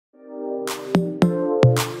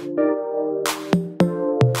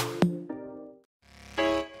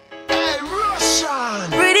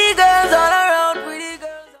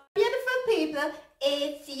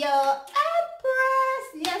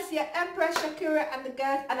Mercury and the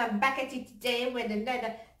girls, and I'm back at it today with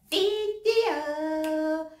another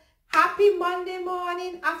video. Happy Monday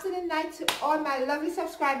morning, afternoon, night to all my lovely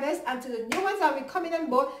subscribers, and to the new ones that will be coming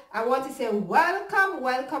on board. I want to say welcome,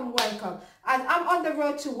 welcome, welcome. As I'm on the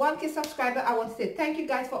road to 1K subscriber, I want to say thank you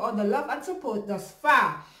guys for all the love and support thus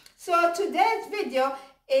far. So today's video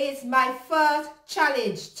is my first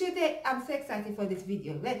challenge. Today, I'm so excited for this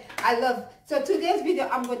video. So today's video,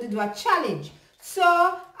 I'm going to do a challenge. So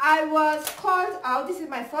I was called out. This is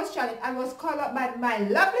my first challenge. I was called out by my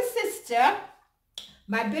lovely sister,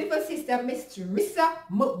 my beautiful sister, Miss Rissa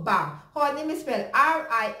Mukbang. Her name is spelled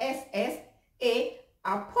R-I-S-S-A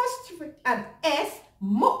apostrophe and S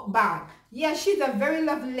Mukbang. Yeah, she's a very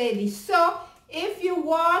lovely lady. So if you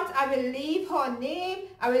want, I will leave her name,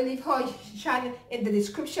 I will leave her channel in the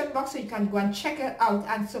description box so you can go and check her out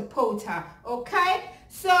and support her. Okay,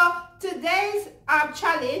 so today's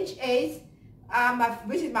challenge is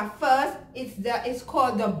which is my first. It's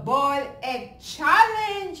called the boiled egg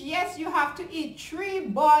challenge. Yes, you have to eat 3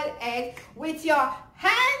 boiled eggs with your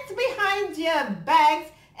hands behind your backs,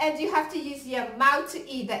 and you have to use your mouth to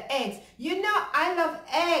eat the eggs. You know, I love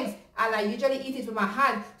eggs and I usually eat it with my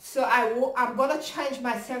hand. So I'm gonna challenge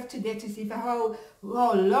myself today to see how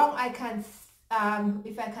long I can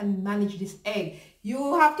if I can manage this egg.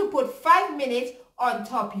 You have to put 5 minutes on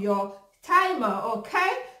top your timer,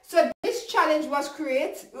 okay? So this challenge was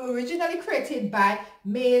originally created by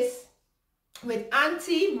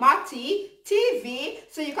Auntie, Mattie TV.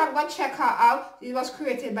 So you can go check her out. It was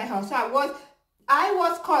created by her. So I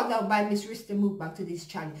was called out by Miss Rissa Mukbang to this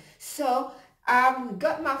challenge. So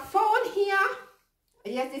got my phone here.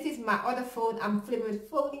 Yes, this is my other phone. I'm flipping with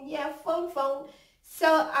phone in here, phone.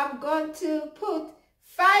 So I'm going to put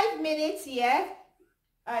 5 minutes here.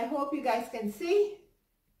 I hope you guys can see.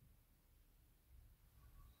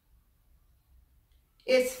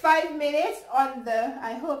 It's 5 minutes on the,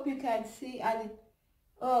 I hope you can see.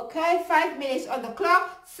 Okay, 5 minutes on the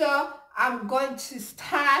clock. So I'm going to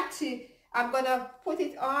I'm going to put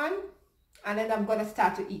it on, and then I'm going to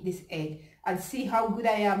start to eat this egg and see how good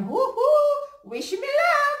I am. Woohoo! Wish me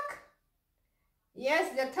luck. Yes,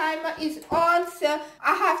 the timer is on, so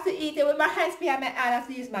I have to eat it with my hands behind my eye. I have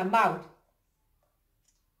to use my mouth.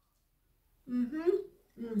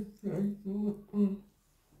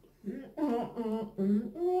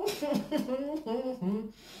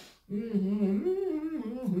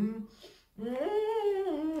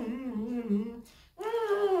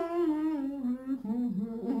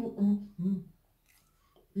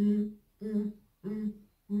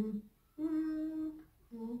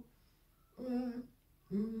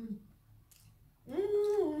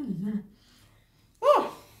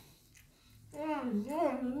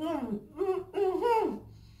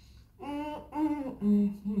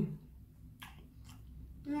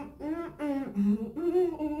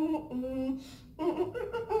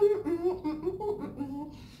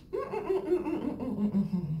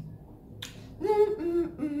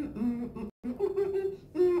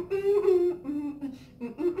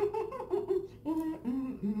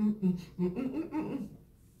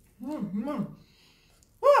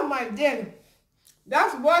 Oh my dear,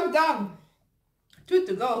 that's one done. 2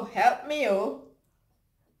 to go. Help me, oh.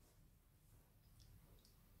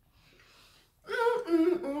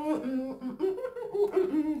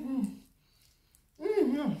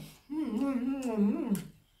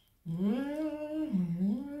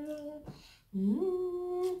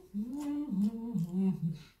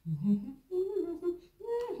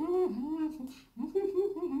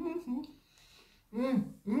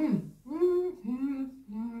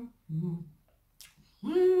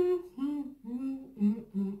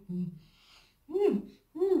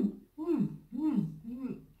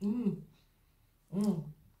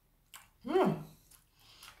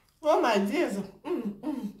 Oh my dears.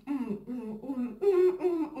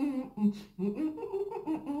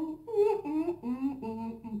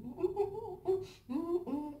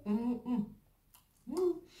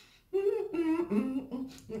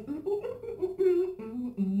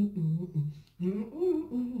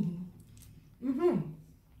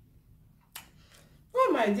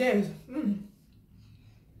 Oh my dears.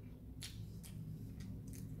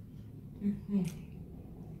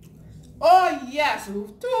 Oh yes,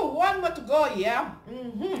 2, 1 more to go, yeah.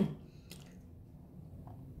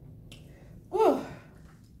 Oh.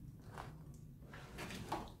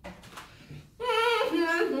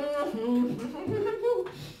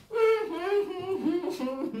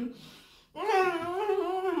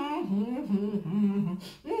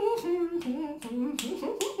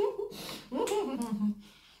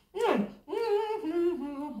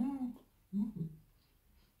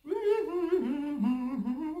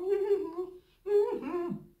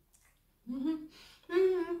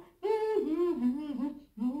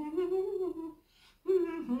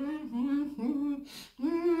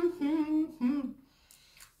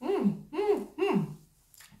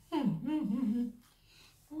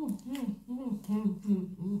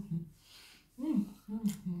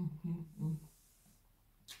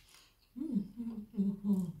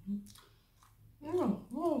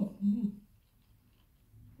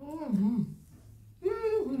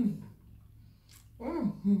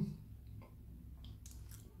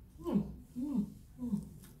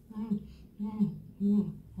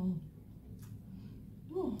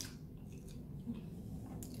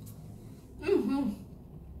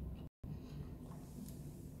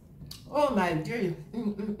 Oh my dear.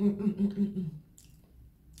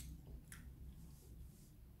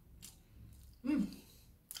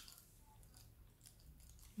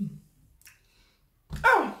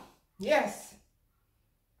 Oh, yes.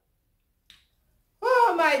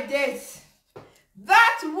 Oh my days.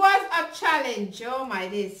 That was a challenge. Oh my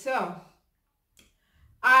days. So,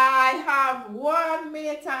 I have 1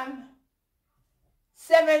 minute and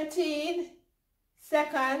 17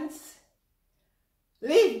 seconds.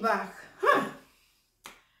 Leave back. Huh.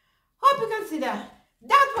 Hope you can see that.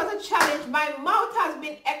 That was a challenge. My mouth has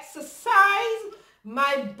been exercised.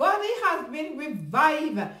 My body has been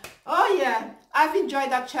revived. Oh yeah, I've enjoyed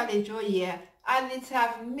that challenge. Oh yeah. And it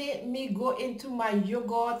has made me go into my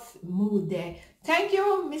yogurt mood there. Thank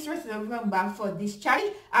you, Mistress November, for this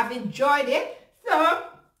challenge. I've enjoyed it. So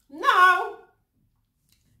now,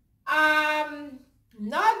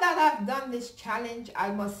 now that I've done this challenge, I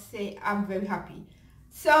must say I'm very happy.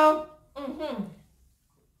 So,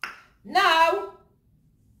 now,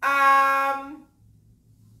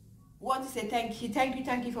 want to say thank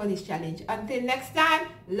you for this challenge. Until next time,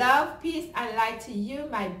 love, peace, and light to you,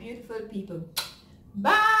 my beautiful people.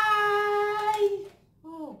 Bye.